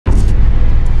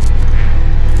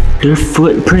Your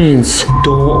footprints.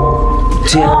 Don't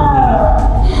tell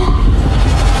me.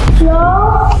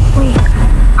 No. Wait.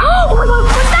 Oh my God!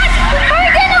 What's that? Hurry,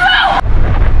 get in the room!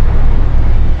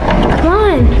 Come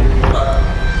on.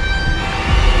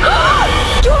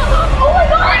 George! Oh my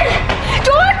God!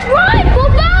 George, run! Go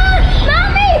back!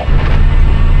 Mommy!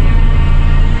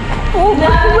 Oh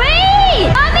no. Wait!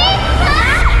 Mommy!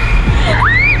 Ah!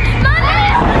 Mommy!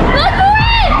 Look for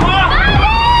it!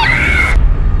 Mommy!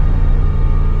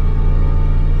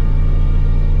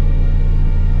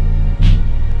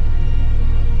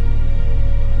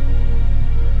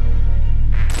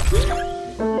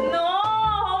 No!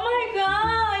 Oh my God!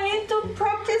 I need to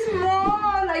practice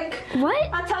more. Like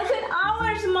What? 1,000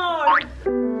 hours more.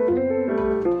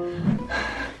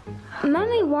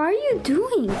 Mommy, what are you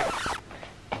doing?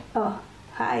 Oh,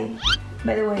 hi.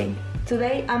 By the way,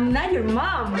 today I'm not your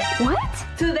mom. What?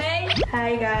 Today,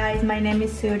 hi guys, my name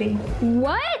is Suri.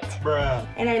 What? Bruh.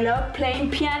 And I love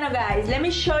playing piano, guys. Let me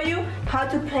show you how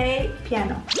to play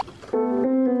piano.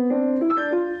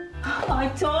 I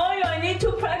told you I need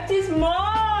to practice more.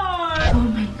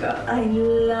 Oh my God, I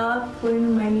love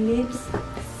putting my lips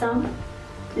some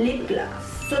lip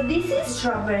gloss. So this is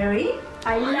strawberry.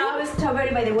 I love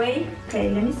strawberry, by the way. Okay,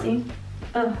 let me see.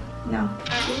 Oh, no.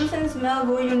 It doesn't smell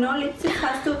good. You know, lipstick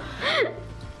has to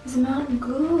smell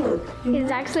good.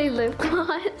 It's actually lip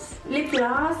gloss. Lip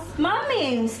gloss?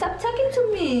 Mommy, stop talking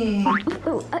to me.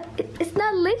 Oh, it's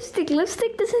not lipstick.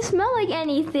 Lipstick doesn't smell like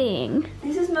anything.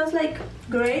 This smells like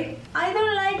grape. I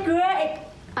don't like grape.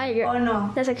 I agree. Oh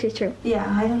no. That's actually true. Yeah,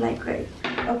 I don't like grape.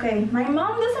 Okay, my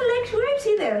mom doesn't like grapes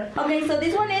either. Okay, so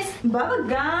this one is bubble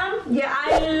gum. Yeah,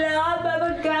 I love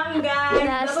bubble gum, guys.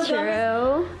 That's Bubble gum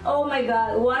is- true. Oh my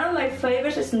God, one of my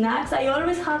favorite snacks. I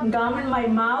always have gum in my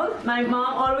mouth. My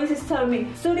mom always is telling me,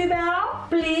 Suribel,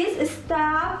 please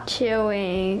stop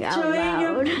Chewing out chewing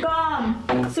your loud. gum.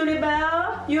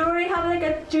 Suribel, you already have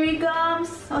like 3 gums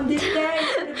on this day.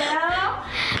 Suribel.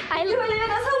 You believe it?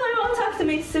 That's how my mom talks to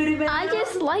me. Suribel. I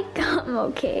just like gum,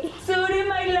 okay? Suri,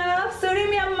 my love. Suri,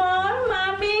 mi amor.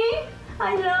 Mommy,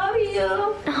 I love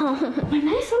you. Oh, My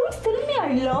mom is always telling me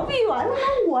I love you. I don't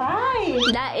know why.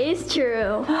 that is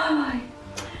true.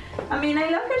 I mean, I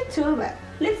love her too, but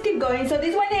let's keep going. So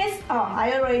this one is, oh,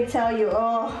 I already tell you.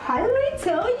 Oh, I already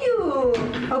tell you.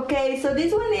 Okay, so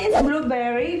this one is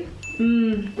blueberry.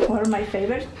 One of my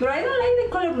favorites. But I don't like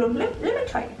the color blue. Let me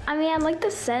try it. I mean, I like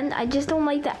the scent. I just don't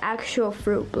like the actual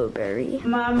fruit blueberry.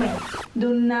 Mommy,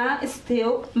 do not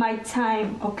steal my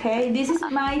time, okay? This is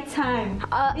my time.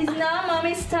 It's not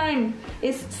Mommy's time.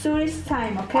 It's Suri's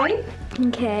time, okay?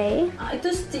 Okay. It's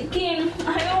too sticky.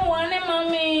 I don't want it,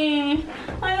 Mommy.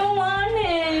 I don't want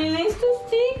it. It's too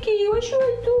sticky. What should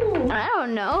I do? I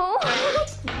don't know.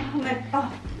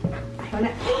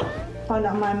 Hold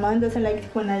on, my mom doesn't like it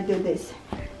when I do this.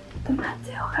 Do not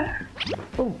tell her.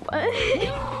 What?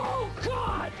 Oh,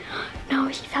 God.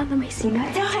 No, she found my Do secret.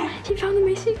 not tell her. She found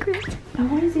my secret. Now,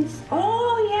 what is this?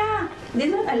 Oh, yeah.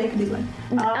 This one, I like this one.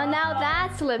 Oh, now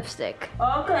that's lipstick.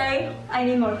 Okay. I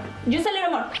need more. Just a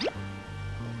little more.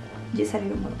 Just a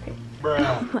little more, okay? Bruh.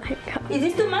 Oh my God. Is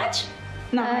this too much?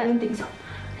 No, I don't think so.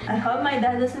 I hope my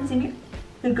dad doesn't see me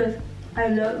because I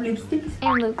love lipsticks.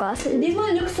 And lip glosses. This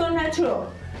one looks so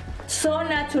natural. So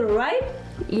natural, right?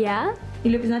 Yeah.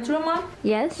 It looks natural, Mom?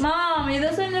 Yes. Mom, it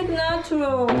doesn't look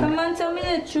natural. Come on, tell me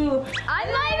the truth. I'm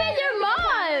not even your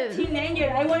mom. Teenager,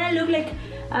 I want to look like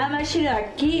I'm actually a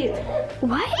kid.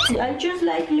 What? I just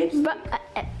like lipstick.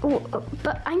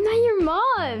 But I'm not your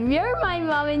mom. You're my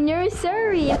mom and you're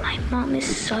Suri. My mom is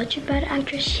such a bad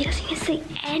actress. She doesn't even say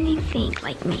anything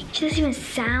like me. She doesn't even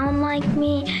sound like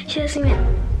me. She doesn't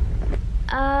even...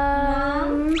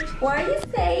 Mom, what are you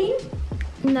saying?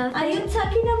 Nothing. Are you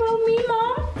talking about me,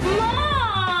 Mom?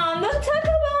 Mom, don't talk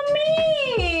about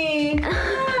me. Come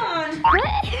on.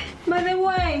 What? By the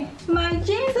way, my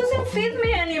jeans doesn't fit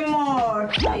me anymore.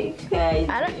 I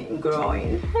hate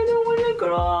growing. I don't want to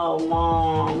grow,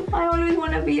 Mom. I always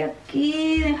want to be a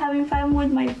kid and having fun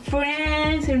with my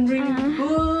friends and reading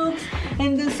books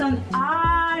and do some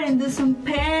art and do some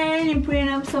paint and putting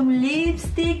up some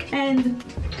lipstick and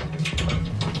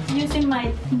using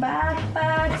my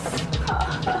backpacks.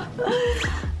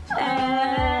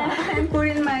 And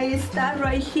putting my stuff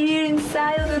right here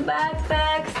inside of the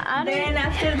backpacks. Then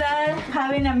after that,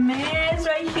 having a mess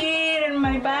right here in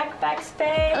my backpack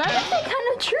space. That's actually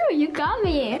kind of true. You got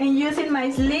me. And using my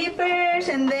slippers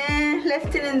and then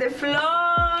left it in the floor.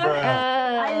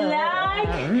 I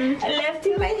left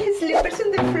my slippers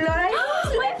on the floor. I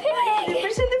always left my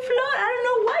slippers on the floor. I don't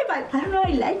know why, but I don't know.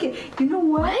 I like it. You know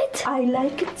what? What? I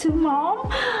like it too, Mom.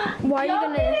 Why are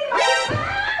you gonna?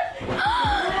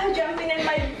 Jumping in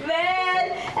my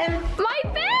bed and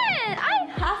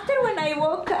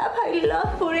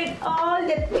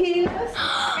pillows.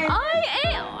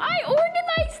 I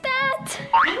organized that.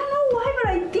 I don't know why,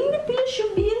 but I think the pillows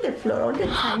should be in the floor all the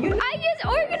time. I just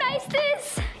organized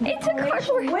this. It took hard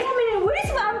work. Wait a minute, where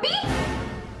is Bambi?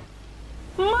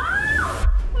 Mom!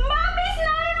 Bambi's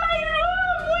not in my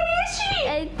room! Where is she?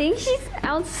 I think she's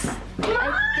out. I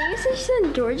think she's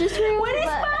in George's room. Where is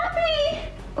Bambi?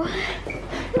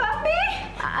 Bambi?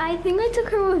 I think I took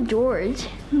her with George.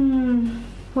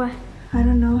 What? I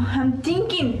don't know. I'm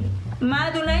thinking.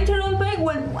 Ma, do not interrupt me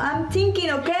when I'm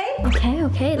thinking, okay?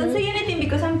 Okay. Don't say anything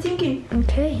because I'm thinking.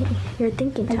 Okay, you're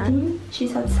thinking I time. think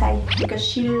she's outside because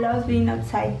she loves being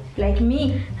outside. Like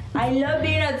me. I love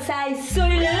being outside. So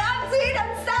he loves being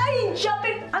outside and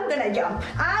jumping. I'm gonna jump.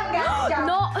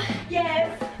 No. Yes.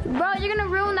 Bro, you're gonna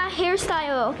ruin that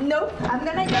hairstyle. No, I'm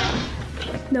gonna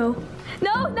jump. No.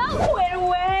 Where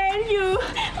were you?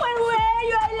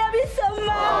 I love you so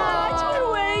much. Where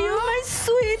were you, my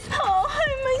sweet? Oh,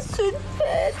 my sweet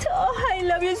pet. Oh, I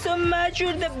love you so much.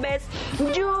 You're the best.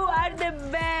 You are the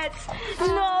best.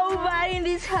 Nobody in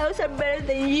this house are better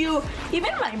than you.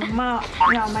 Even my mom.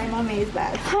 No, my mom is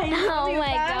bad. I love you,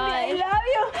 my Bambi. God. I love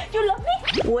you. You love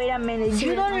me? Wait a minute.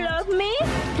 You don't love me?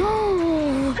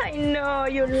 I know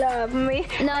you love me.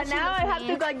 No, And she now I loves have me.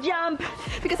 to go jump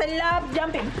because I love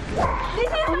jumping. This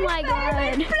is Oh my God.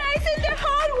 favorite place in the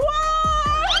whole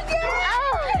world.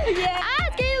 Yeah.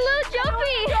 It's getting a little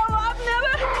jumpy. Go up,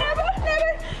 never.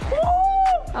 Woo.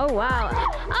 Oh wow.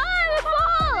 I'm a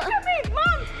fall. Look at me,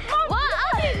 Mom.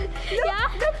 What? Yeah.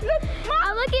 Look, Mom.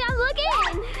 I'm looking.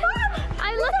 Mom.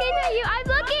 I'm looking at you. I'm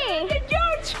looking. Look at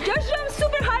George jumps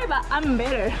super high, but I'm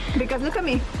better because look at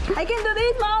me. I can do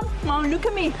this, Mom. Mom, look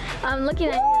at me. I'm looking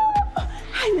at you.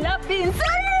 I love being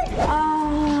silly.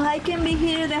 Oh, I can be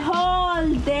here the whole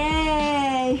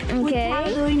day without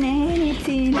doing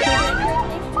anything.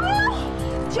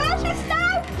 George,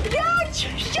 stop! George,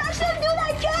 don't do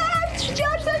that,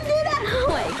 George, don't do that. Oh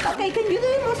my God. Okay, can you do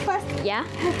it more fast? Yeah.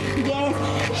 Yes.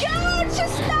 George,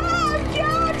 stop,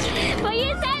 George. But you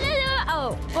said to do it.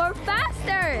 Oh, or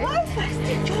faster. Why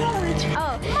faster, George?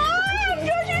 Oh. Mom,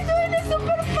 George is doing it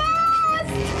super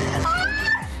fast.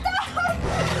 Stop!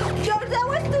 George, that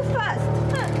was too fast.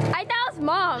 I thought it was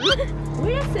Mom.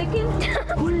 Wait a second.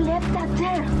 Who left that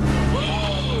there?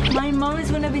 My mom is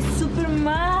gonna be super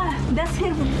mad. That's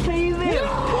her favorite.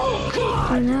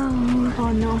 Oh no.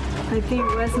 Oh no, I think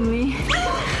it was me.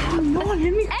 No, let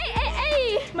me.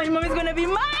 Hey. My mom is gonna be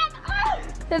mad.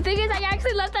 The thing is, I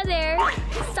actually left that there.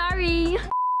 Sorry.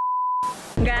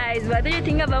 Guys, what do you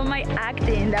think about my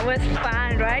acting? That was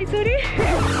fun, right, Suri?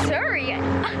 Sorry.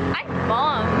 I'm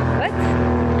Mom. What?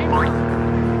 I'm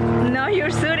Mom. No, you're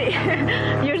Suri.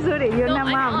 You're Suri. You're No, not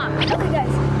I'm mom. Okay,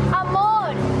 guys. I'm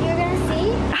on. You're gonna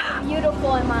see how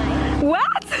beautiful am I.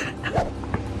 What?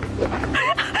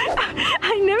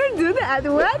 I never do that.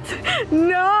 What?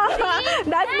 No,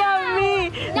 that's not me.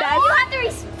 No, you have to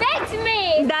respect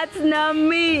me. That's not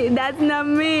me. That's not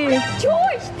me.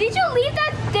 George, did you leave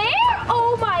that there?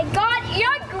 Oh my God,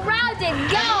 you're grounded.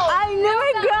 Go. I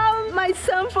never ground my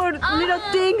son for little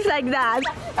things like that.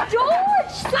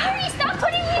 George, sorry, stop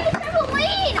putting me in the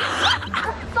trampoline.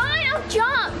 Fine, I'll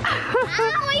jump.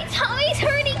 Ow, my tummy's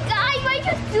hurting, guys. Why'd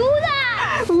you do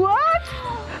that? What?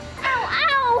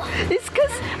 Ow. It's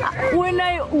because when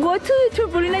I go to the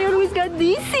trampoline, I always get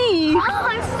dizzy. Oh,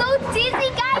 I'm so dizzy,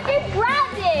 guys. You're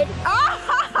grounded.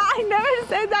 I never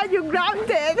said that you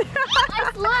grounded.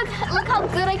 Guys, look how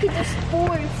good I can do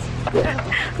sports.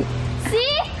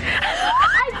 See?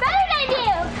 I'm better than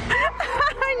you.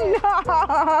 No.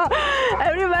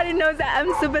 Everybody knows that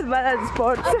I'm super bad at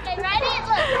sports. Okay, ready?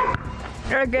 Look.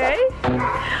 Okay?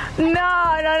 No.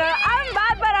 I'm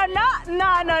bad, but I'm not. No.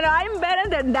 I'm better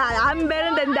than that. I'm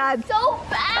better than that. I'm so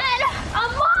bad.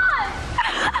 I'm on.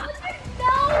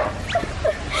 No.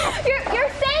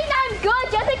 You're saying I'm good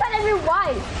just because I'm your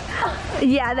wife.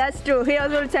 Yeah, that's true. He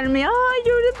also tell me, oh,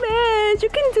 you're the best. You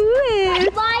can do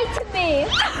it. Lie to me.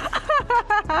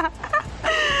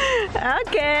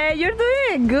 Okay, you're doing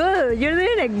it good. You're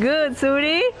doing it good,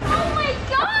 Suri. Oh my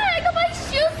God, I got my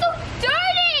shoes so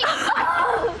dirty.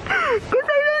 Because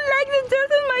I don't like the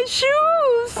dirt on my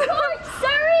shoes. George,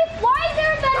 sorry. Why is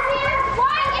there a mess here?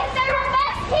 Why is there a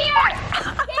mess here?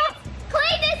 Kids,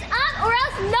 clean this up or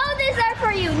else no dessert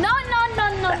for you. No.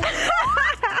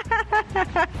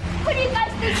 Who do you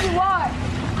guys think you are?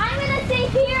 I'm gonna stay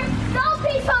here so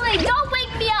peacefully. Don't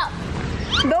wake me up.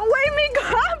 Don't wake me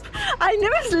up. I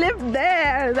never slept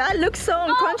there. That looks so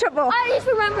uncomfortable. I just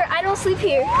remember, I don't sleep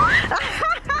here.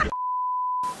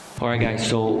 Alright guys,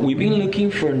 so we've been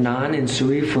looking for Nan and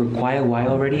Suri for quite a while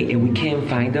already and we can't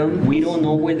find them. We don't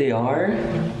know where they are.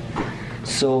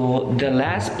 So the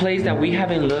last place that we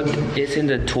haven't looked is in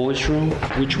the toys room,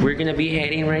 which we're gonna be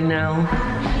heading right now.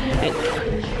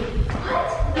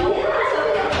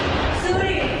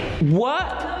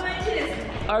 What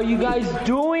are you guys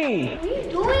doing? What are you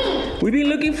doing? We've been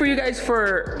looking for you guys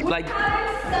for like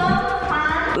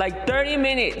 30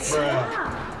 minutes.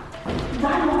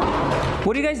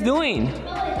 What are you guys doing? So,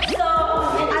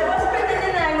 I was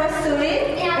pretending that I was Suri,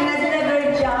 and I did a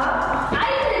great job. I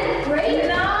did great.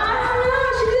 No,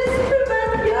 she did a super bad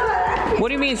job. What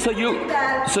do you mean? So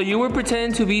you were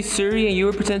pretending to be Suri and you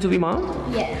were pretending to be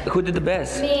mom? Yeah. Who did the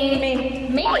best? Me.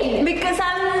 Because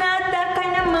I'm not that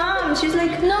kind of mom. She's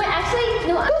like, No, actually,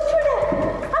 no. go through that.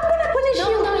 I'm gonna punish you.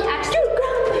 No, actually.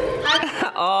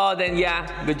 Oh, then yeah,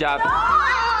 good job. No,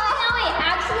 wait,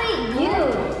 actually, you.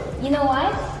 You know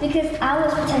why? Because I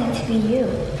was pretending to be you.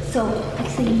 So,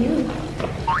 actually, you.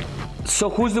 So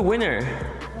who's the winner?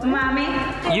 Mommy.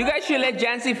 You guys should let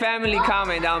Jancy Family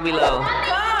comment down below. I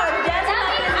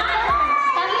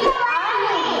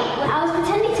was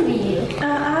pretending to be you.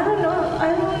 I don't know.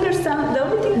 I don't understand. The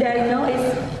only thing that I know is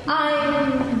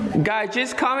Guys,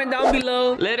 just comment down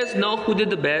below. Let us know who did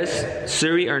the best,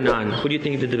 Suri or Nan. Who do you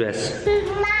think did the best? Who?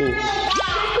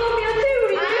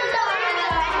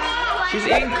 She's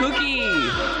eating cookie.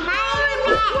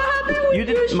 You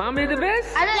did. Mom did the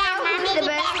best? I don't know who did the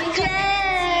best.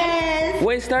 yes.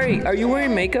 Wait, Starry, are you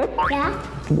wearing makeup? Yeah.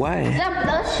 Why?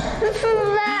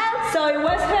 So it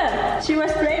was her. She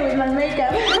was playing with my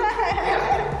makeup.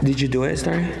 Did you do it,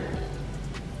 Starry?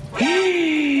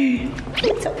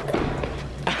 It's okay.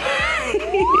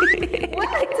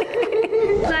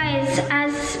 Guys,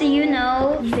 as you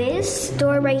know, this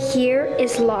door right here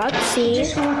is locked. See?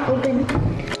 Just won't open.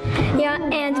 Yeah,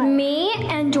 and me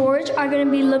and George are gonna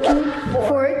be looking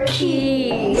for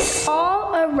keys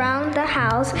all around the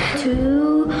house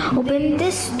to open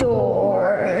this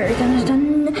door. Dun,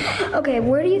 dun. Okay,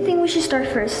 where do you think we should start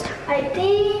first? I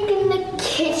think in the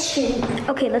kitchen.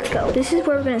 Okay, let's go. This is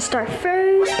where we're gonna start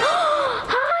first.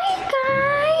 Hi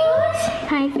guys!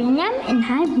 Hi Finam and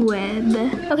hi Web.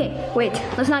 Okay, wait,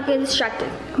 let's not get distracted.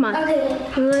 Come on. Okay.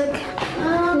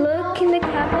 Look in the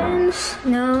cabins.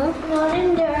 No. Not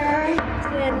in there. Is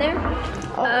it in there?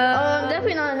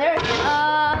 Definitely not in there.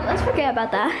 Let's forget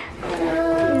about that.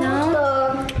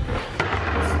 No.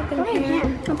 Let's look in here.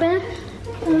 Open it.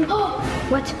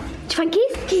 What? Did you find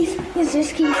keys? Keys. Yes,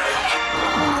 there's keys.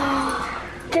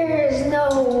 There's no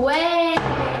way.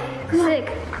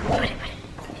 Sick. Put it.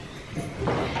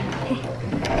 Okay.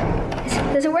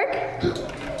 Does it work?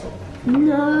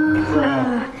 No.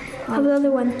 How about the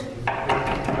other one?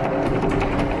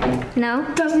 No?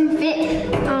 Doesn't fit.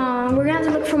 We're gonna have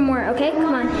to look for more, okay?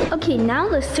 Come on. Okay, now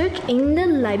let's search in the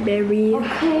library.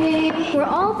 Okay. Where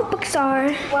all the books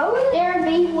are. Why would there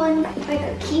be one, like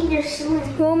a key in your ceiling?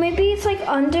 Well, maybe it's like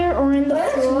under or in the floor.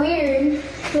 That's weird.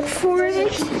 Look for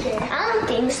it. I don't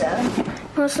think so.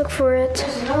 Let's look for it.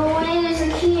 There's no way there's a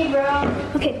key, bro.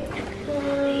 Okay.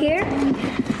 Here?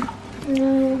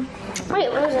 Wait,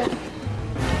 what is it?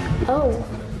 Oh.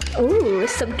 Ooh,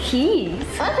 some keys.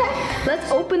 Okay. Let's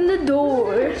open the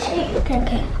door.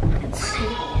 Okay. Let's see.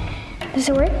 Does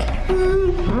it work?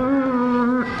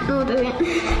 No, it doesn't.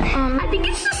 I think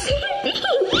it's the same thing.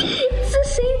 It's the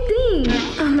same thing.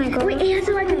 Oh my god. Wait, it has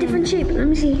like a different shape. Let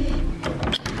me see.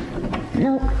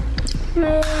 Nope.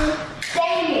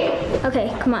 Okay,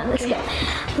 come on, let's go.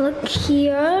 Look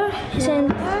here.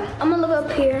 I'm gonna look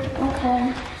up here.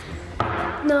 Okay.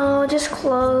 No, just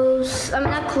close. I'm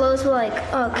not close, but like,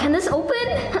 can this open?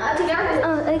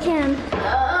 I can.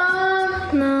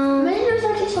 No. Maybe there's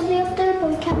actually something up there, but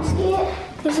we can't see it.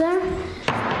 Is there?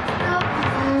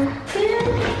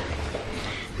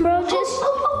 Bro, just.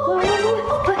 You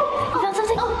found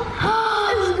something?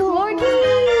 It's more keys.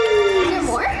 Is there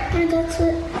more? That's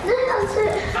it. That's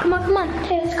it. Come on.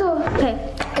 Okay, let's go. Okay,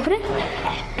 open it.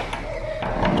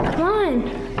 Come on.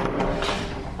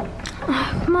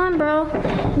 Come on, bro.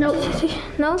 Nope.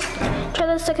 No? Try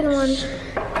the second one.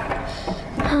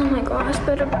 Oh my gosh,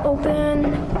 better open.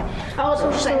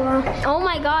 Oh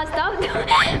my god, stop.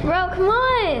 Bro, come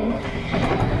on.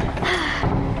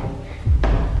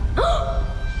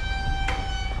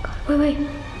 Wait.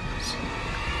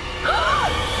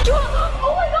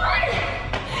 Oh my god!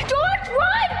 George,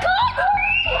 run! Come on,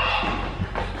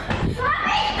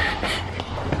 hurry!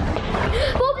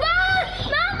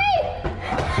 Mommy!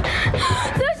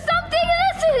 There's something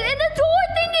in the door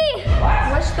thingy!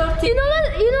 What's the thing? You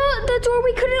know the door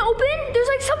we couldn't open? There's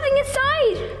like something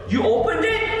inside. You opened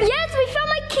it? Yes, we found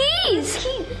my keys.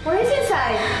 What is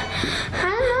inside? I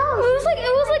don't know. It was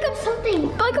like a something.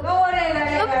 Like like a...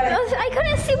 I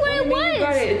couldn't see what it was. You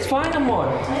got it. It's fine, amor.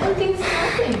 I don't think it's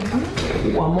nothing.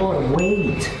 Amor,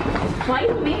 wait. Why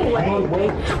you mean wait? Amor,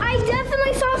 wait. I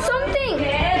definitely saw something.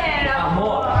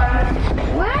 Amor.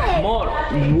 What? Amor,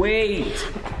 wait.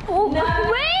 Oh, wait!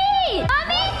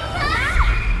 Mommy!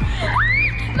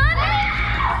 Mommy!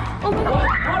 Oh my God.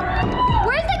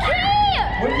 Where's the key?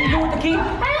 What did you do with the key?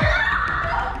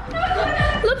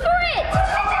 Look for it!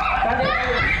 Come in!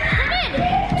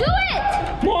 Do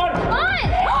it! More! Come on!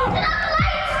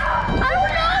 I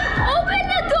don't know! Open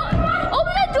the door!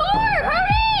 Open the door!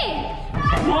 Hurry!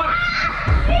 More!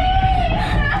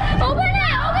 Open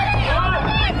it! Open it!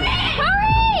 Open it!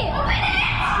 Hurry!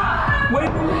 Wait,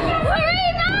 Hurry,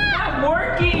 it's Mom! not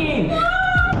working!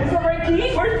 It's the right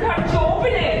key? Where's the card to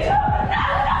open it?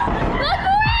 Look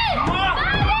for it! Mom!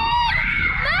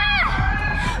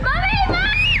 Mommy! Mommy!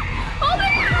 Open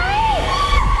it! Hurry!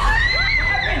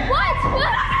 What?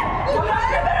 What?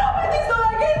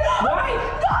 Why?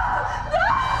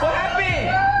 What happened?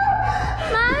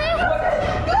 Mommy?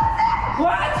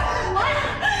 What?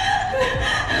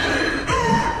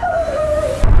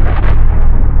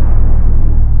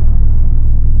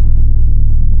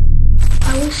 I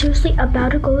was seriously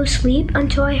about to go to sleep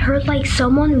until I heard like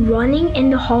someone running in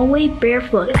the hallway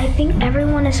barefoot. I think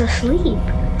everyone is asleep.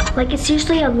 Like it's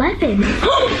usually 11.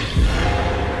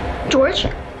 George?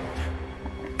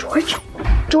 George?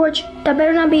 George, that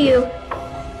better not be you.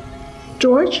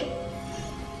 George?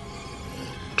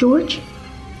 George?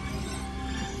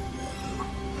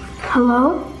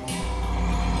 Hello?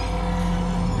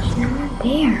 There's no one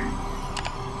there.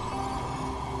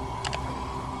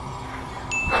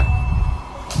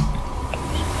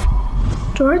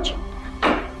 George?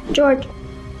 George?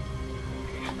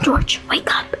 George,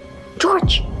 wake up!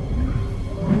 George!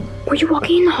 Were you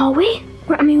walking in the hallway?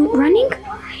 Running?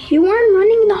 You weren't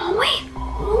running in the hallway?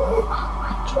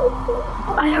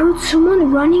 I heard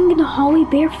someone running in the hallway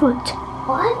barefoot.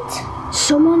 What?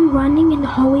 Someone running in the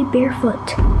hallway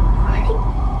barefoot. Running?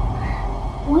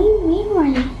 What do you mean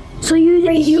running? So you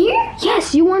here?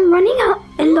 Yes, you weren't running out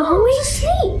in the hallway? I was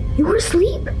asleep. You were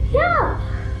asleep? Yeah.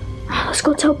 Let's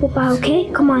go tell Papa, okay?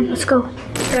 Come on, let's go.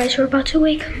 Guys, we're about to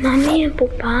wake Mommy and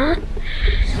Papa.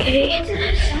 Okay. What did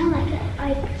it sound like?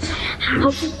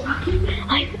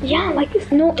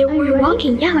 No, they were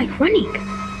walking. Yeah, like running.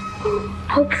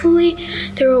 Hopefully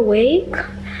they're awake,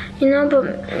 you know,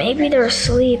 but maybe they're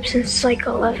asleep since it's like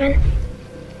 11.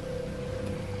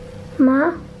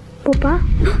 Ma? Papa?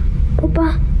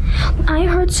 Papa? I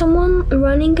heard someone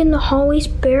running in the hallways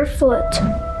barefoot.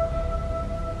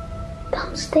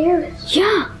 Downstairs.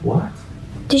 Yeah. What?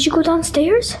 Did you go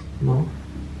downstairs? No.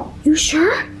 You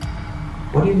sure?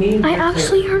 What do you mean? I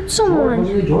actually heard someone. Was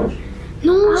it George?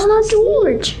 No, it's not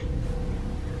George.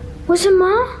 Was it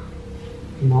Ma?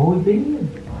 No, it didn't.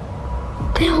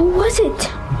 Then who was it?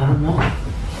 I don't know.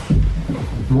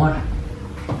 More.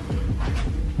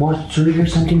 So we hear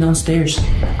something downstairs.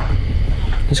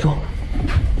 Let's go.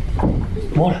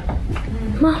 More.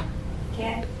 Ma.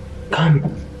 Come.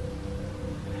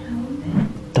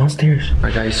 Downstairs.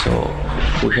 Alright guys, so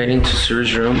we're heading to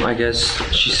Suri's room. I guess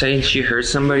she's saying she heard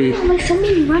somebody. Like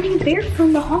somebody running barefoot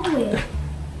in the hallway.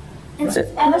 ¿No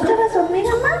estabas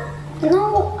dormida, Ma?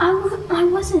 No, I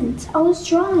wasn't. I was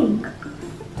drawing.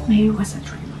 Maybe it was a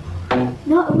dream.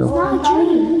 No, it was not a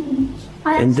dream.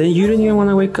 And then you didn't even want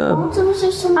to wake up. I was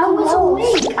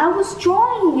awake. I was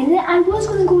drawing, and then I was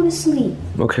gonna go to sleep.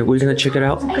 Okay, we're gonna check it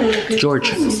out.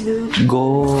 George,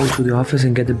 go to the office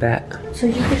and get the bat. So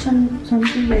you put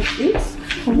something like this?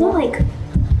 No, like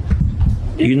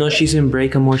You know she's in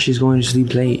break, Amor. She's going to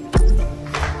sleep late.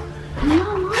 I'm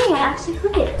not lying. I actually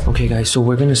heard it. Okay, guys, so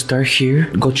we're gonna start here.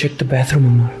 Go check the bathroom,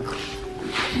 Amor.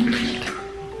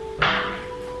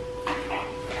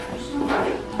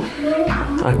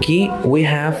 Aquí we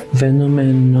have Venom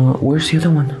and where's the other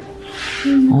one?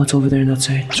 Oh, it's over there on that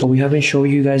side. So we haven't shown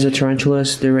you guys the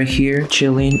tarantulas. They're right here,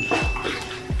 chilling.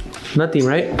 Nothing,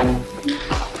 right?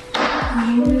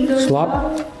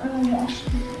 Slop?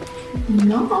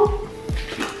 No.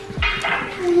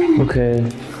 Okay.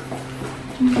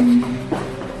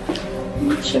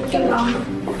 Check it out.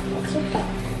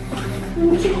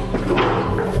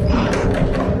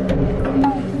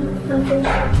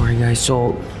 Alright guys,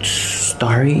 so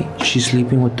Starry, she's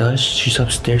sleeping with us. She's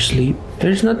upstairs sleep.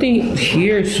 There's nothing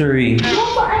here, Suri.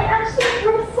 No, but I actually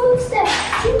heard footsteps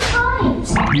 2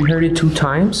 times. You heard it 2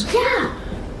 times? Yeah.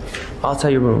 Outside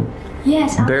your room.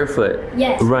 Yes. Barefoot.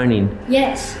 Yes. Running.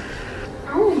 Yes.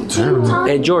 Oh, 2 I don't know. times.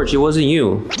 Hey George, it wasn't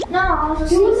you. No, I was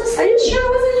asleep. Are you sure it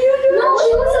wasn't you? No,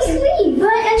 she was asleep.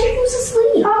 But Angelique was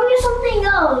asleep. Probably something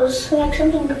else. Like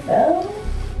something fell.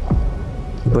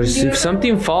 But if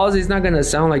something falls, it's not gonna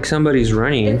sound like somebody's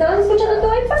running. ¿Estabas escuchando tu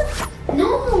iPad?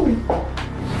 No.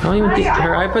 I don't even think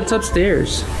her iPad's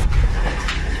upstairs.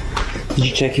 Did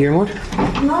you check here, amor?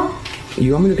 No.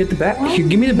 You want me to get the bat? Here,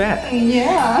 give me the bat.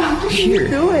 Yeah. Here.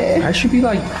 Do it. I should be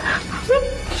like.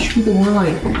 Should be the one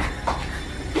like.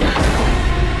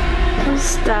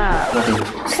 Stop.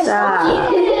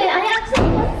 Stop.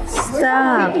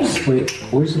 Stop. Wait,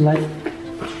 where's the light?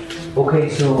 Okay,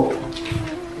 so.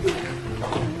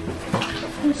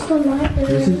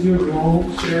 This is your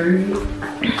room, Sherry?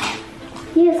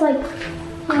 Yes, like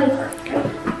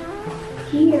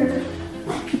here.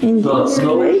 In So, this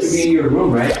no, it should place? be in your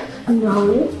room, right?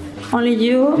 No. Only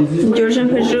you? George in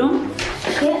his room?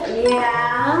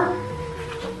 Yeah.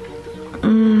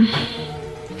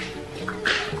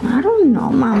 I don't know,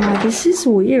 Mama. This is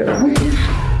weird.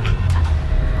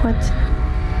 What?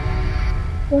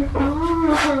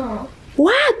 Oh.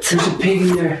 What? There's a pig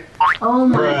in there. Oh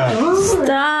my god.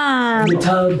 Stop. The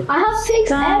tub. I have pigs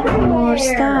Stop, everywhere. amor.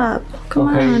 Stop. Come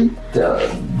Okay. on.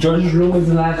 George's room is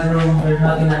the last room. There's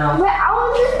nothing else. Wait, I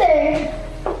was in there.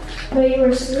 But you were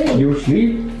asleep. You were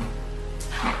asleep?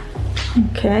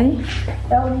 Okay.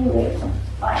 That was weird.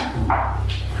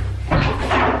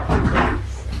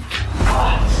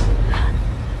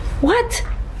 What?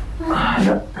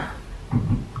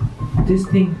 This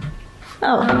thing.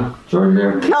 Oh. George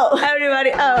there. Oh, everybody.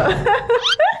 Oh.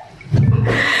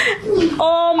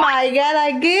 Oh my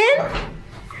god, again?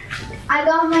 I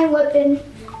got my weapon.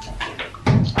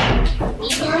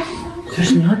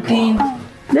 There's nothing.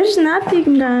 There's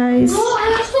nothing, guys. No,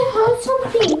 I actually heard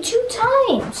something 2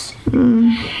 times.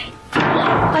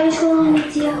 I just want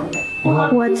to tell.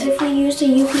 What? If we use the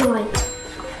UV light.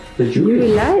 The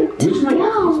UV light? Which one?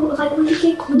 No, like when you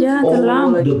get close. Yeah, the Oh,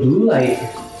 lamp. like the blue light.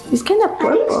 It's kind of I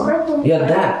think it's purple. purple. Yeah,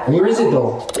 that. Where is it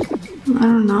though? I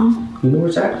don't know. You know where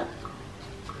it's at?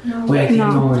 No. Wait, I can't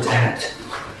No. know where it's at.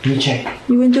 Let me check.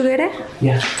 You want to get it?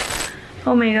 Yeah.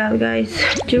 Oh my god, guys.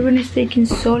 Jürgen is taking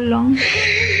so long.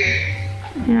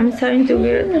 And I'm starting to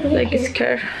get like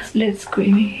scared. Let's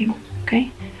scream at him,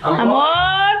 okay?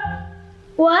 Amor!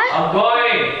 What? I'm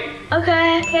going.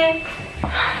 Okay.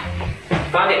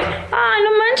 Found it. Ah,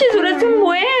 no manches, duraste un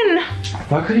buen.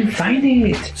 Why couldn't I find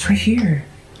it? It's right here.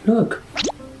 Look.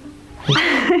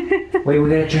 Wait, we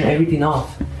gotta turn everything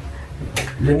off.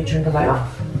 Let me turn the light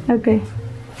off. Okay.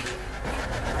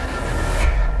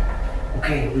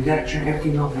 Okay, we gotta turn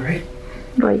everything off, alright?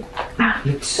 Right.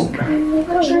 Let's. Try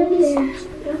this.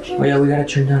 Oh yeah, we gotta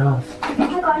turn that off. I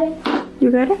got it. You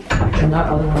got it? Turn that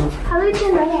other one off. How do we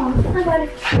turn that on? I got it.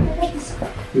 I got this.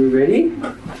 You ready?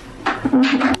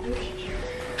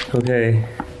 Okay.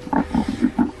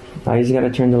 I just gotta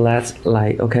turn the last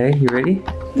light, okay? You ready?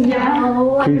 Yeah.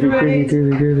 Groovy.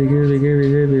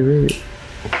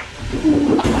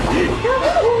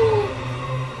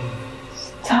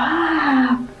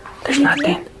 Stop. There's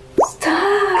nothing.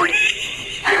 Stop.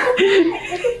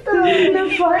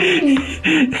 The funny.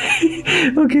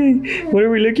 Okay, what are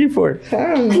we looking for?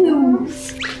 Oh,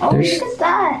 There's- look at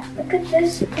that. Look at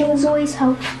this. It was always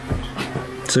help.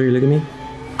 So you look at me?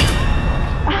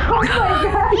 Oh my god.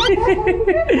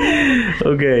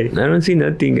 Okay, I don't see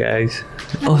nothing, guys.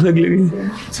 Oh, look.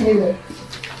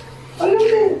 Oh, look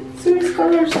at these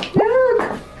colors.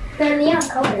 Look. They're neon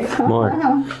colors.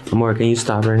 More, can you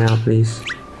stop right now, please?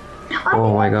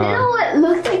 Oh my god. You know what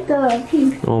looks like the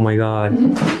pink? Oh my god.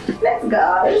 Let's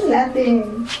go. There's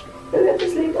nothing. Look at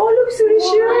this leaf. Oh, look, Suri's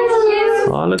shoes.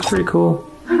 Oh, it looks pretty cool.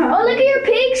 Oh, look at your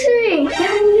pig's ring.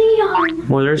 They're neon.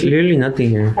 Well, there's literally nothing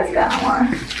here. Let's go,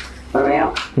 Amor. For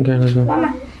real. Okay, let's go.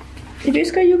 Mama, if you're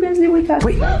scared, you can sleep with us.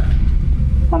 Wait,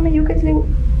 Mama, you can sleep.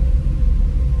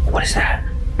 what is that?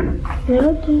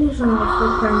 Little things on my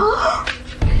footprints.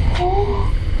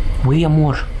 Wait,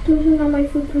 amor. Those are not my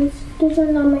footprints. Those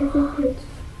are not my footprints.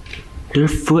 They're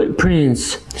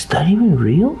footprints. Is that even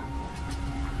real?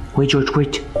 Wait, George,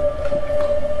 wait.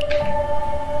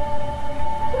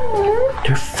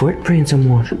 They're footprints,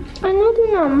 amor. I know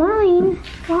they're not mine.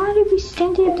 Why are they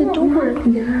standing at the door?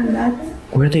 Yeah, that's...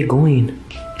 Where are they going?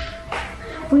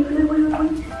 Wait.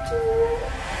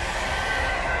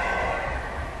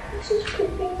 This is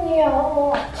creeping me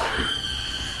out.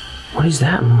 What is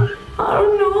that, amor? I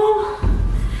don't know.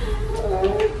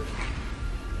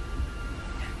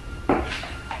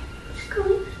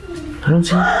 I don't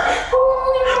see.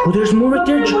 Oh, there's more right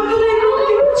there.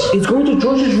 It's going to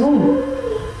George's room.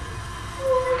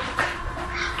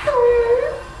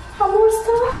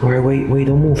 Alright, wait,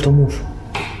 don't move.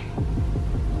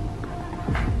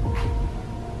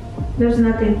 There's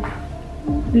nothing.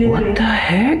 Literally. What the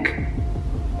heck?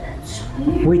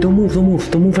 Wait, don't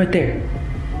move right there.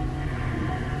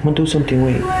 I'm gonna do something,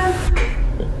 wait.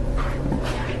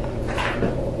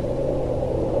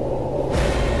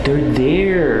 They're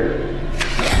there.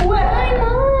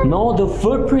 Where? No, the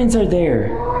footprints are there.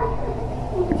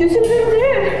 You said they're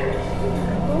there.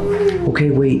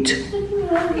 Okay, wait.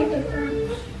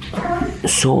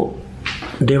 So,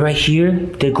 they're right here.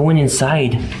 They're going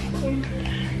inside.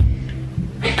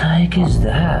 What the heck is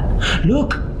that?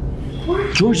 Look!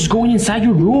 George is going inside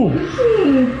your room.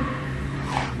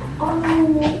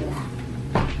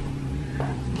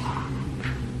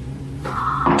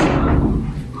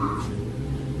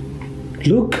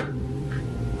 Look.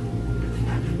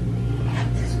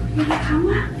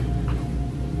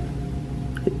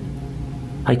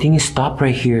 I think it stopped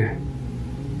right here.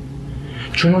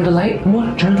 Turn on the light.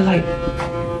 What? Turn on the light.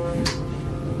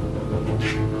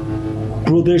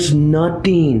 Bro, there's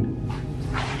nothing.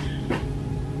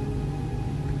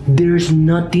 There's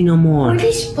nothing, Amor. Are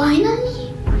they spying on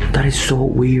me? That is so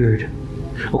weird.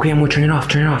 Okay, I'm gonna turn it off.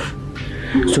 Turn it off.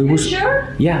 So it was.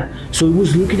 Sure? Yeah. So it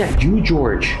was looking at you,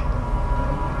 George.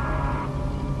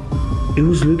 It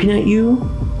was looking at you.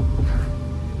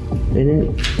 And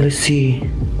then let's see.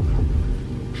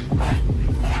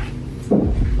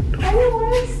 I don't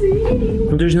want to see.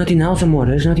 No, there's nothing else, Amor.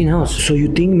 There's nothing else. So you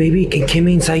think maybe it came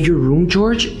inside your room,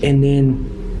 George, and then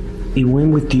it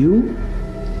went with you?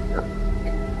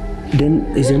 Then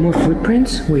is there more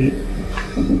footprints? Wait.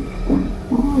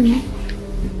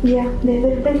 Yeah,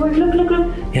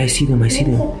 look. Yeah, I see them. I see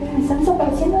them. Están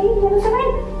desapareciendo ahí, ya no se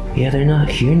ven. Yeah, they're not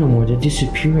here no more. They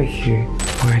disappear right here.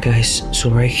 Alright, guys. So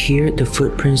right here, the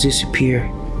footprints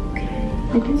disappear. I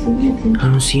can see anything. I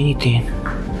don't see anything.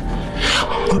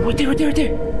 Oh, right there, right there, right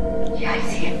there. Yeah, I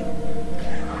see it.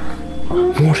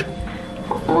 More.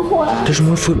 There's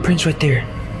more footprints right there.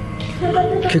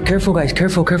 Careful, guys.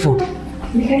 Careful.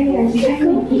 Behind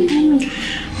me.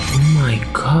 Oh my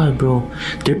god, bro.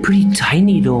 They're pretty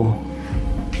tiny though.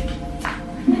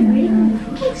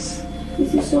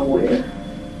 This is so weird.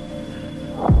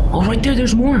 Oh, right there,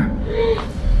 there's more.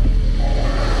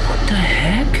 What the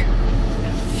heck?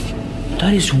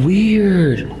 That is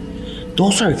weird.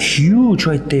 Those are huge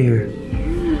right there.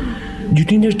 Do you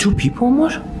think there's two people,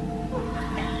 Amor?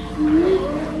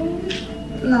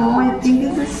 No, I think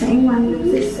it's the same one.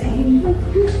 Looks the same.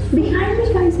 Behind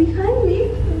me, guys. Behind me.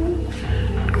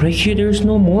 Right here, there's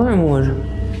no more, Amor.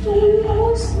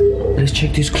 Oh, sleep. Let's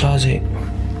check this closet.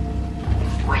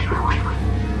 Wait.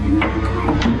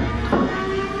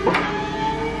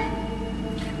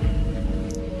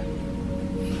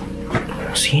 I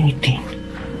don't see anything.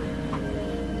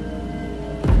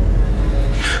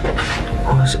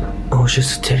 Oh, it's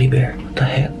just a teddy bear. What the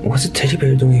heck? What's a teddy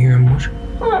bear doing here, Amor?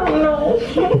 I don't know.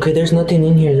 Okay, there's nothing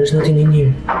in here.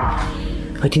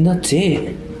 I think that's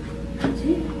it.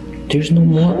 There's no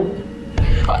more.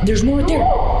 There's more right there.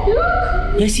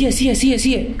 Yeah, I see it.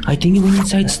 I think it went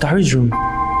inside Star's room.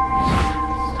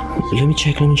 Let me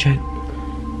check. No,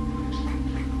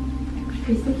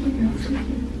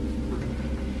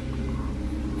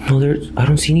 I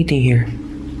don't see anything here.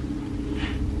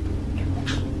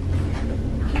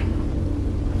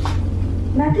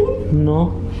 Nothing?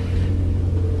 No.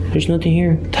 There's nothing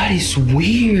here. That is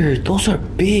weird. Those are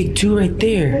big too right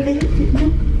there.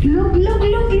 Look.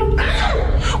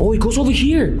 Oh, it goes over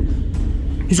here.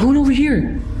 It's going over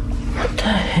here. What the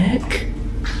heck?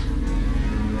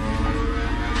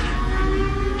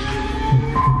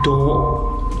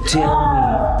 Don't tell me.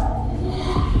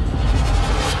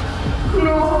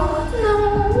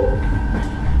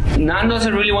 Nan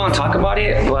doesn't really want to talk about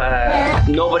it, but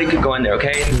nobody could go in there,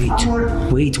 okay?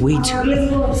 Wait. Let's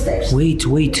go upstairs. Wait.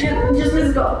 Just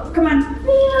let's go. Come on.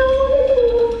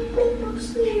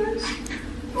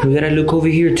 We gotta look over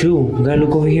here too. That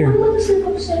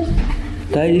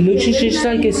it looks just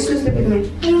like it's... Just look at me.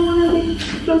 I don't want to be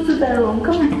close to that room.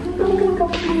 Come on.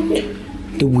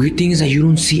 The weird thing is that you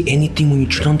don't see anything when you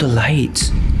turn on the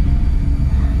lights.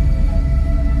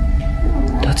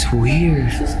 That's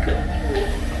weird.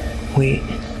 Wait.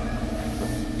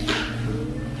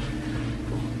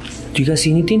 Do you guys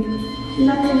see anything?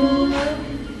 Nothing.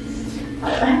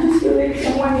 I just feel like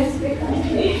someone is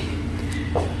behind me.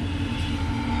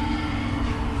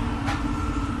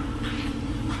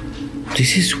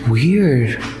 This is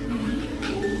weird.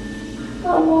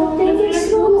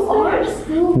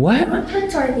 What? What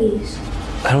pets are these?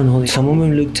 I don't know. Some of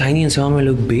them look tiny and some of them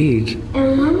look big.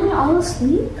 And mom are all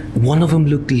asleep? One of them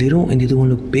looked little and the other one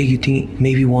looked big. You think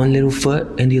maybe one little foot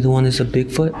and the other one is a big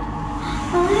foot?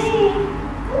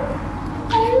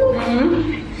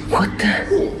 What the?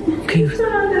 Okay.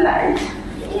 Turn on the light.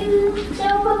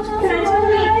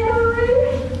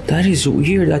 That is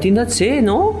weird. I think that's it,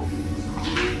 no?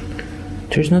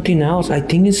 There's nothing else. I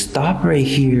think it stopped right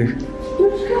here.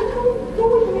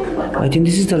 I think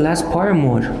this is the last part,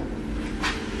 amor.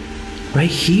 Right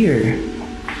here.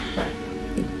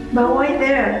 But why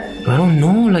there? I don't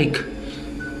know, like...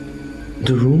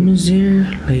 The room is there,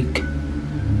 like...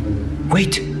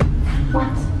 Wait! What?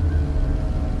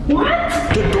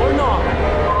 What? The doorknob!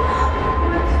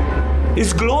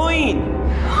 It's glowing!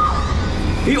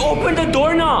 He opened the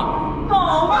doorknob!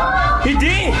 Oh, He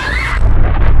did!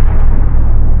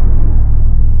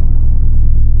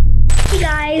 Hey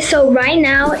guys, so right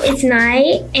now it's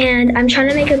night and I'm trying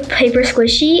to make a paper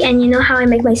squishy, and you know how I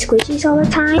make my squishies all the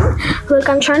time? Look,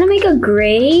 I'm trying to make a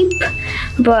grape,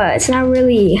 but it's not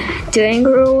really doing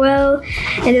real well,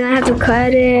 and then I have to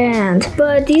cut it.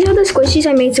 But these are the squishies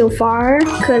I made so far,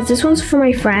 because this one's for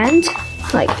my friend.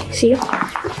 Like, see?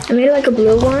 I made like a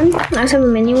blue one. I also have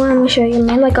a mini one. I'm gonna show you. I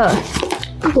made like a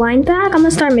blind bag. I'm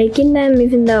gonna start making them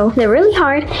even though they're really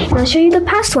hard, and I'll show you the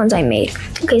past ones I made.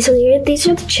 Okay, so these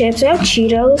are the chips. I have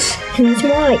Cheetos, and it's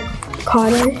more like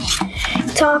cotton.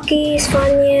 Takis,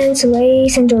 Funyuns,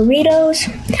 Lay's, and Doritos.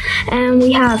 And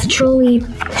we have Truly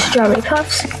Strawberry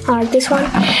Puffs. I like this one.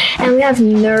 And we have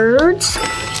Nerds.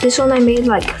 This one I made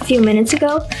like a few minutes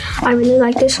ago. I really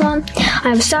like this one. I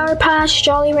have Sour Patch,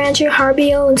 Jolly Rancher,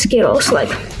 Haribo, and Skittles.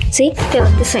 Like, see? They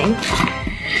look the same.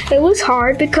 It was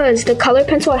hard because the color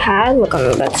pencil I had, look,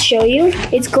 I'm about to show you,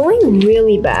 it's going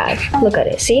really bad. Look at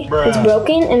it, see? It's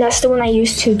broken, and that's the one I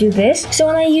used to do this. So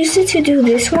when I used it to do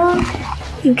this one,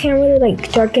 you can't really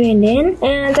like darken it in.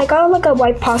 And I got like a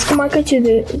white Posca marker to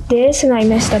do this, and I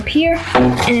messed up here.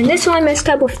 And then this one I messed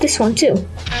up with this one too.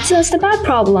 So that's the bad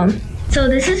problem. So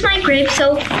this is my grape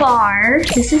so far.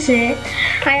 This is it.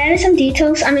 I added some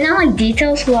details. I mean, not like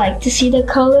details, but like to see the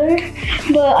color,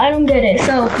 but I don't get it.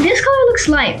 So this color looks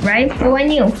light, right? But I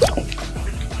knew.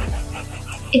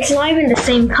 It's not even the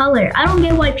same color. I don't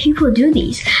get why people do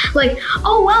these. Like,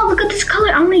 oh wow, look at this color.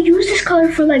 I'm gonna use this color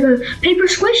for like a paper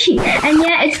squishy. And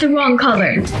yeah, it's the wrong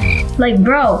color. Like,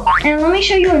 bro. And let me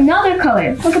show you another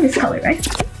color. Look at this color, right?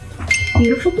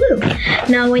 Beautiful blue.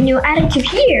 Now when you add it to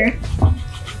here,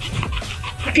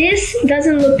 this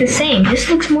doesn't look the same. This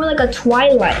looks more like a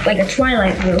twilight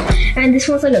blue. And this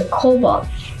one's like a cobalt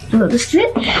blue. This is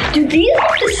it. Do these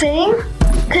look the same?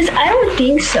 Because I don't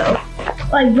think so.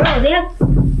 Like, bro, they have...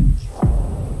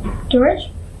 George?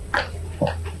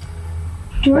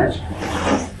 George?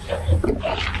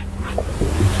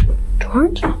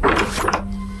 George?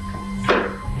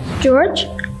 George?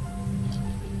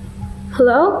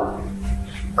 Hello?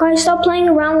 Guys, stop playing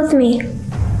around with me.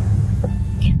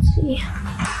 Can't see.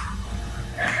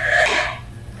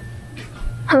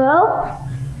 Hello?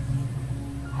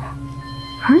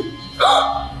 Huh?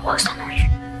 What was that noise?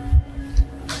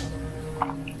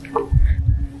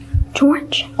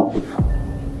 George?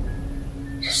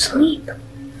 He's asleep.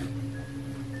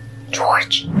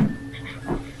 George?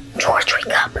 George,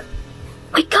 wake up.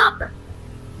 Wake up.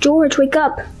 George, wake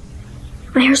up.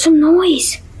 I hear some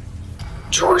noise.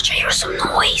 George, I hear some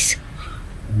noise.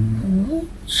 I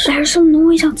hear some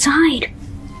noise outside.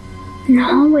 In the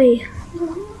hallway.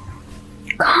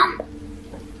 Come.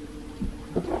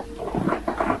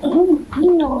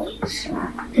 Noise.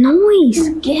 Noise?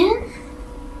 Again?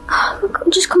 Look,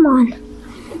 just come on.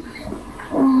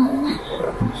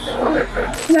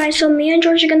 Right, so me and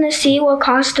George are gonna see what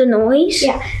caused the noise.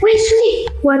 Yeah. Wait, Susie.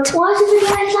 What? Why did we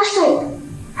get a flashlight?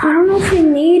 I don't know if we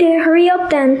need it. Hurry up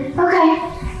then. Okay.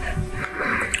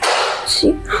 Let's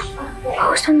see.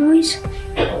 What was that noise?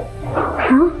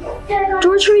 Huh?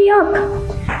 George, hurry up.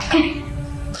 Okay.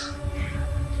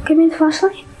 Give me the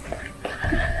flashlight. I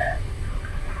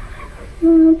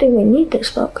don't think we need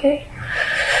this, but okay.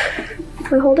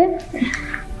 Wait, hold it.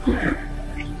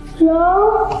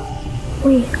 Hello?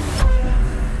 Wait.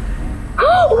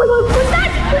 Oh my god, what's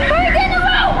that? Hurry, get in the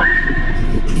room!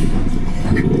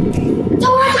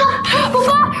 Oh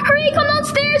god, hurry, come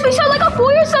downstairs. We saw like a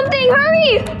boy or something.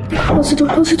 Hurry! Close the door,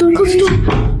 close the door, close the door.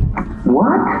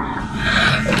 What?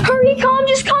 Hurry, come,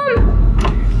 just come.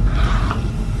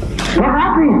 What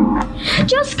happened?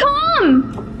 Just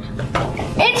come.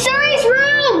 It's Suri's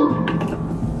room.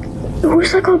 It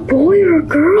was like a boy or a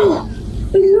girl.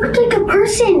 It looked like a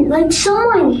person, like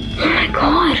someone. Oh my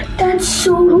god. That's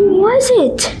so Who weird. was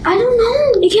it? I don't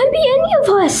know. It can't be any of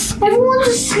us. Everyone's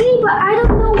asleep, but I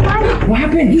don't know why. What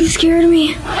happened? You scared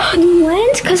me. You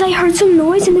went? Because I heard some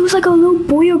noise and there was like a little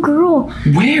boy or girl.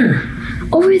 Where?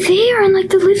 Over there in like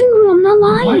the living room. I'm not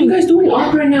lying. What are you guys doing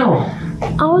up right now?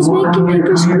 I was making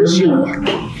paper squishy.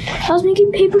 I was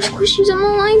making paper squishies. I'm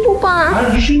not lying,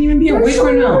 Papa. You shouldn't even be awake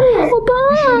right now. Papa.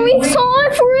 Mom, we saw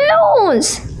it for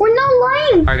reals. We're not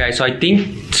lying. Alright guys, so I think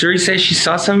Suri says she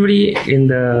saw somebody in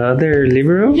the other living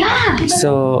room. Yeah.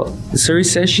 So Suri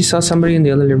says she saw somebody in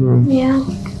the other living room. Yeah.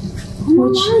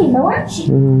 Which?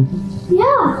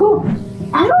 Yeah. Who?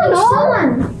 I don't know.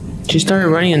 Someone. She started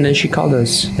running and then she called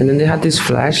us. And then they had this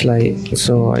flashlight.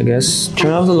 So I guess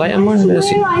turn off the light on more.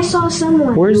 I saw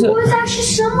someone. Where is it? It was actually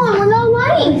someone. We're not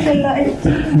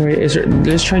lying. Wait, is there,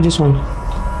 let's try this one.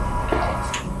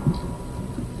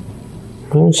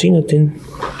 I don't see nothing.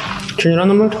 Turn it on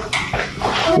the mode.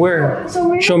 Where?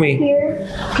 Show me.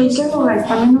 Que hizo lugar,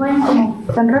 también no vayan como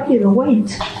tan rápido,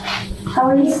 wait. How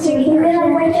are you sticking it?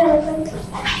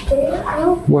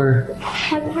 Where?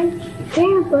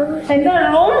 There, bro. In the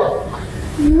room?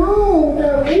 No, the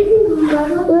living room, bro.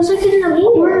 It was like in the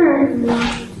corner.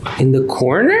 In the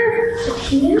corner?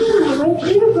 Yeah, right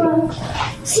there, bro.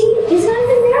 See, it's not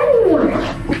even there anymore.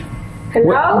 Hello?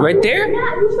 What, right there?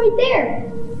 Yeah, it was right there.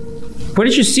 What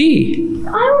did you see?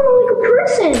 I don't know, like a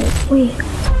person. Wait.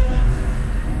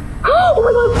 Oh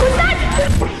my god, what's that?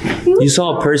 You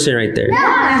saw a person right there.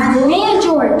 Yeah, me and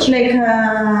George. Like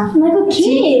a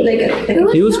kid.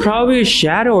 It was probably a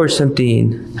shadow or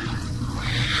something.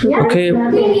 Yeah. Okay.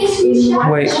 Wait. Then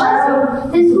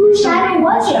whose shadow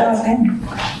was it?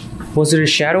 Was it a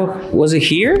shadow? Was it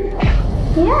here?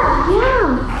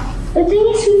 Yeah. The thing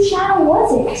is, whose shadow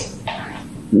was it?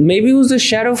 Maybe it was a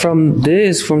shadow from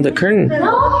the curtain.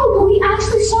 No, but we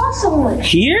actually saw someone.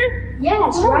 Here?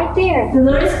 Yes, right there. the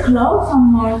door is closed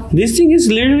somewhere. This thing is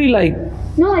literally like...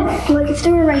 No, like if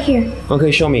they were right here.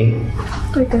 Okay, show me.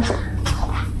 Right there.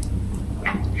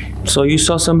 So you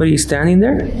saw somebody standing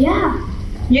there? Yeah.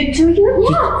 You too?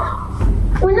 Yeah.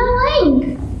 We're not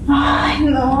lying. I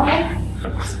know.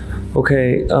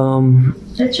 Okay,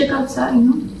 Let's check outside, you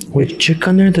know? wait, check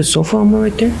under the sofa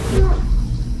right there?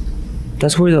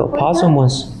 That's where the opossum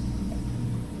was.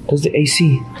 That's the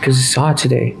AC, because it's hot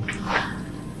today.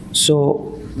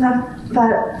 So...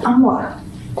 But Amor,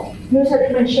 there's a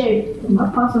different shape. A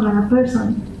possum and a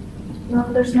person. No,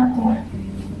 there's nothing.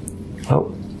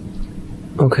 Oh.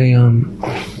 Okay,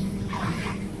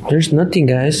 there's nothing,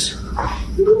 guys. But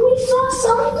we saw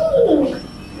something.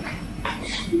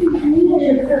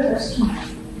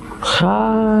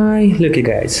 Hi. Look at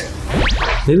guys.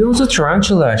 Maybe it was a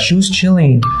tarantula. She was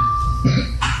chilling.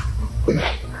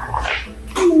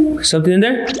 Something in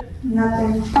there?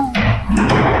 Nothing.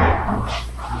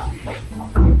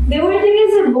 The weird thing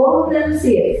is that both of them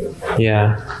see it.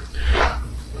 Yeah.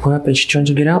 What happened? She trying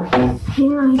to get out?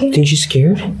 Yeah, I guess. Think she's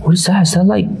scared? What is that? Is that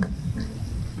like...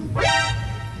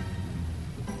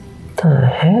 the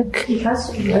heck? He has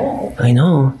to be red. I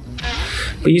know.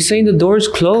 But you're saying the door's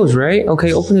closed, right?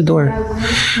 Okay, open the door.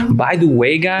 By the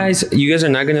way, guys, you guys are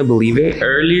not gonna believe it.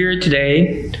 Earlier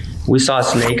today, we saw a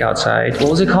snake outside. What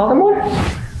was it called, Amor?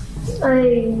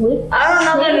 A whip. I don't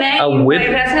know the name. A whip? But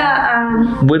it has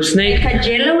Whip snake? a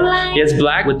yellow line. Yeah, it's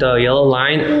black with the yellow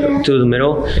line to the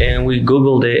middle. And we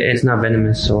Googled it and it's not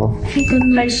venomous, so...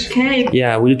 Okay.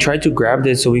 Yeah, we tried to grab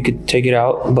it so we could take it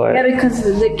out, but... Yeah, because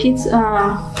the kids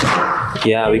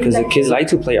Yeah, because the kids like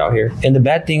to play out here. And the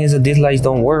bad thing is that these lights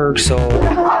don't work, so...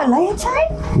 have a light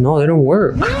outside? No, they don't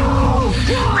work.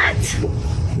 What?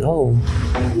 No.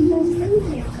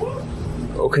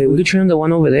 Okay, we could turn the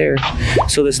one over there.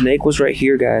 So the snake was right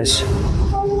here, guys.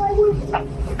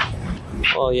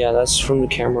 Oh yeah, that's from the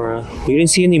camera. You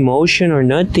didn't see any motion or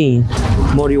nothing.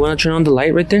 Mo, do you want to turn on the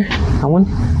light right there? That one?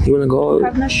 You want to go? I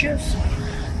have no shoes.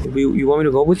 You want me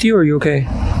to go with you or are you okay?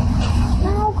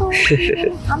 No, go.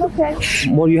 I'm okay.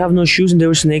 Mo, you have no shoes and there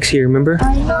were snakes here, remember?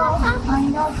 I know.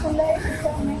 Too late to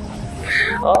tell me.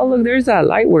 Oh, look, there's that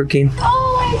light working.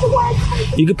 Oh, it's white.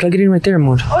 You could plug it in right there,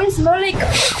 Mo. Oh, it smells like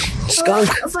Skunk.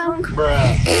 skunk. It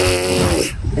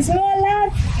smells a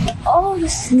lot. Oh,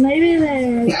 this maybe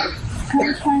the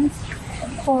conference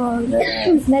for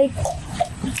the snake.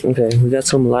 Okay, we got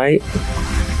some light.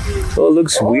 Oh, it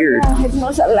looks weird. Yeah, it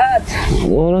smells a lot.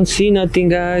 Oh, I don't see nothing,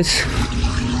 guys.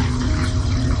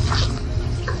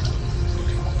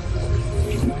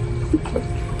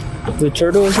 The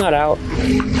turtle is not out.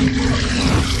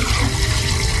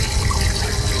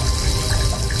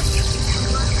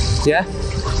 Yeah?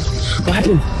 What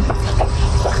happened?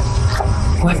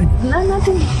 What happened? No,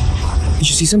 nothing. Did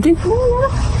you see something? No.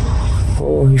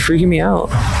 Oh, you're freaking me out.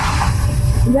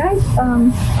 Guys,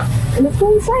 let's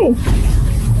go inside.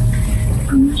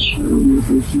 I'm not sure.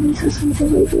 Maybe there's something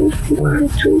like this. The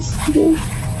trees today.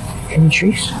 Any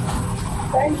trees?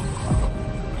 Right?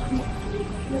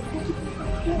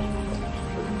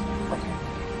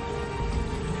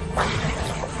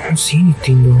 I don't see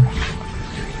anything though.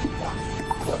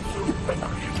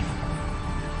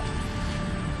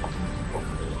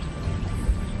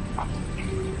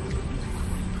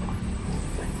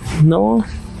 No.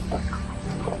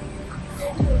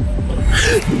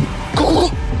 Go.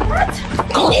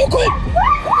 Go.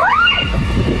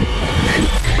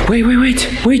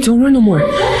 Wait, don't run no more.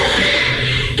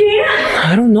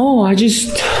 I don't know, I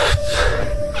just...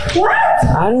 What?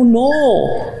 I don't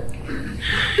know.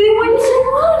 They went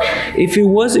someone. If it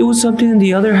was something in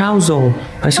the other house though.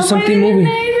 I saw something moving.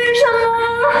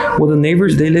 Well, the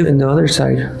neighbors, they live in the other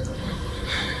side.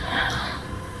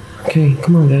 Okay,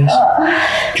 come on guys.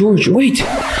 George, wait.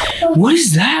 What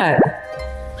is that?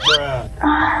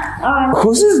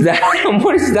 Whose is that?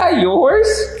 What is that, yours?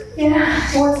 Yeah,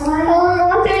 what's mine?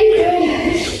 Oh, thank you.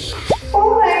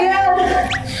 Oh my god.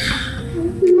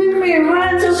 You made me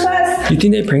run so fast. You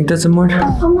think they pranked us some more?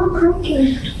 I'm not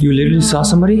cooking. You literally saw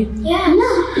somebody? Yeah.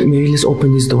 Maybe let's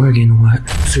open this door again or what?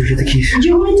 Search the keys. Do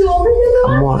you want me to open the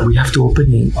door? Amor, we have to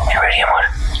open it. You ready, Amor?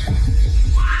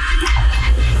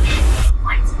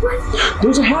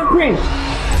 There's a handprint!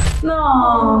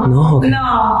 No. No, okay. No,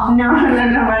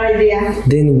 bad idea.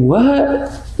 Then what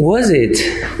was it?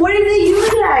 What did they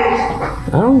use like?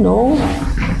 I don't know.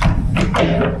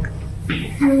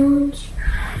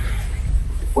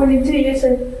 We need to use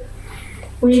it.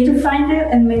 We need to find it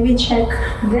and maybe check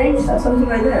dates or something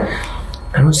like that.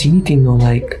 I don't see anything though,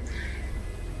 like...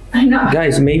 I know.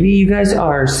 Guys, maybe you guys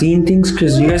are seeing things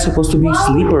because you guys are supposed to be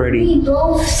asleep already. We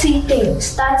both see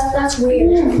things. That's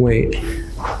weird. Wait.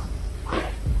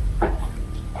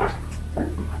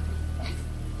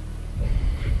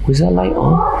 Was that light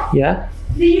on? Yeah?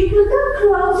 Did you put the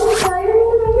clothes inside of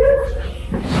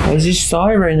I just saw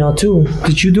it right now too.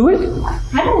 Did you do it?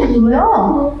 I don't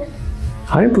know.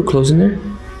 I didn't put clothes in there.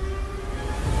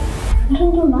 I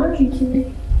don't do laundry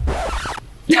today.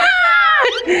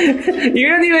 You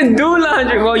don't even do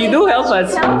laundry. Well, you do help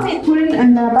us. Tell me, put it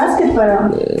in the basket for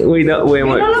them. Wait, what?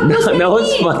 That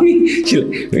was funny. She's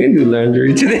like, we're gonna do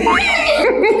laundry today. I'm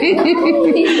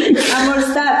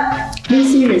gonna stop. Be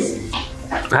serious.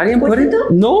 I didn't put it.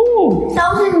 No.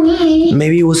 That wasn't me.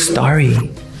 Maybe it was starry.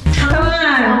 Come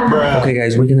on. Okay,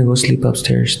 guys, we're gonna go sleep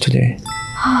upstairs today.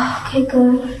 Okay,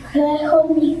 good. Can I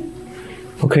hold me?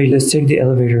 Okay, let's take the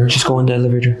elevator. Just go on the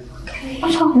elevator.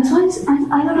 That's why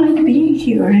I don't like being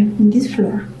here in this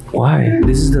floor. Why?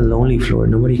 This is the lonely floor.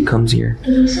 Nobody comes here.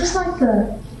 This is like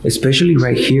the... Especially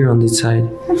right here on this side.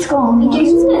 Let's go. It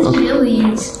gives me the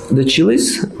chilies. The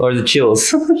chilies or the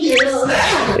chills?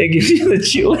 It gives you the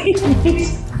chilies.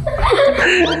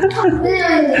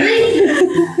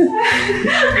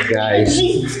 Guys,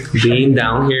 being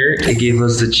down here, it gave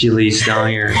us the chilies down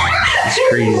here. It's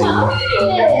crazy.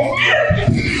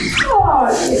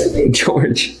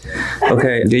 George.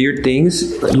 Okay, get your things.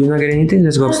 You not get anything?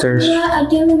 Let's go upstairs. Yeah, I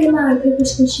didn't get my paper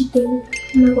squishy thing.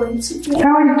 I'm going to.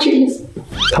 How are the chilies?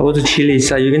 How about the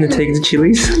chilies? Are you gonna take the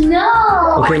chilies?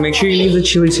 No! Okay, make sure you leave the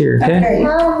chilies here, okay?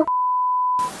 No.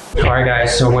 Alright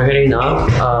guys, so we're heading up.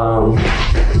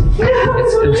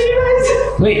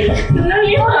 Wait.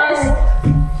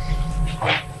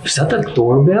 Is that the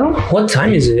doorbell? What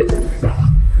time is it? I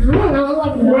don't know,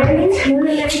 like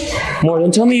More,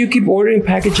 don't tell me you keep ordering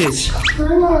packages.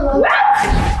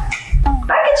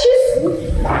 Packages?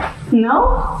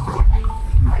 No?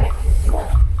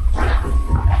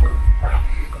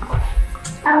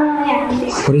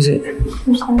 What is it?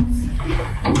 What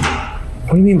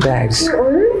do you mean bags?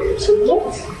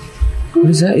 What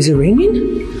is that? Is it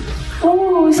raining?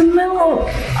 Oh, it's a melon.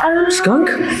 Skunk?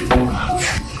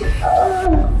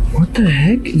 What the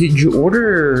heck? Did you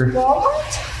order?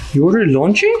 You ordered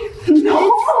laundry?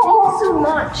 No! So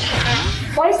much.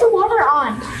 Why is the water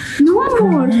on? No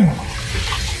more.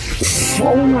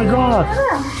 Oh my god!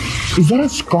 Is that a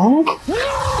skunk?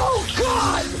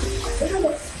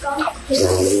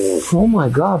 Oh my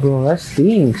god, bro, that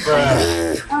stinks.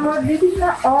 This is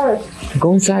not ours.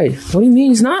 Go inside. What do you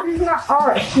mean it's not? This is not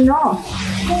ours. No.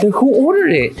 Then who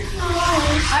ordered it?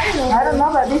 I don't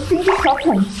know, but this thing is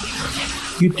open.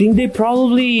 You think they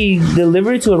probably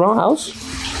delivered it to the wrong house?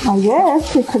 I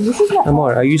guess, because this is not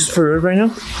Amor, are you for real right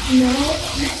now?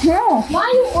 No. Why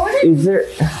are you ordering? Is there...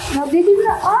 No, this is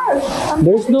not ours.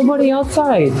 There's nobody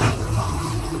outside.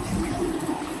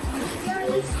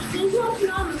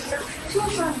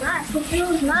 If it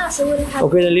was nice, I would have.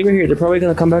 Okay, then leave it here. They're probably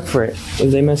gonna come back for it if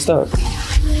they messed up.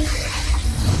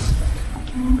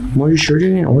 Amor, you sure you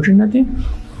didn't order nothing?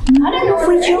 I don't know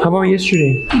for you. How about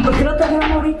yesterday? ¿Por qué lo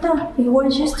trajeron ahorita? It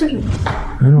was yesterday.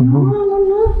 I don't know.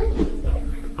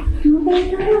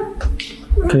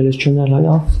 Okay, let's turn that light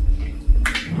off.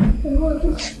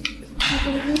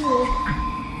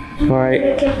 Alright.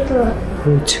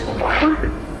 Wait.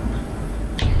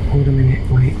 Hold a minute.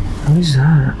 Wait. What is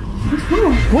that?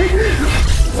 What?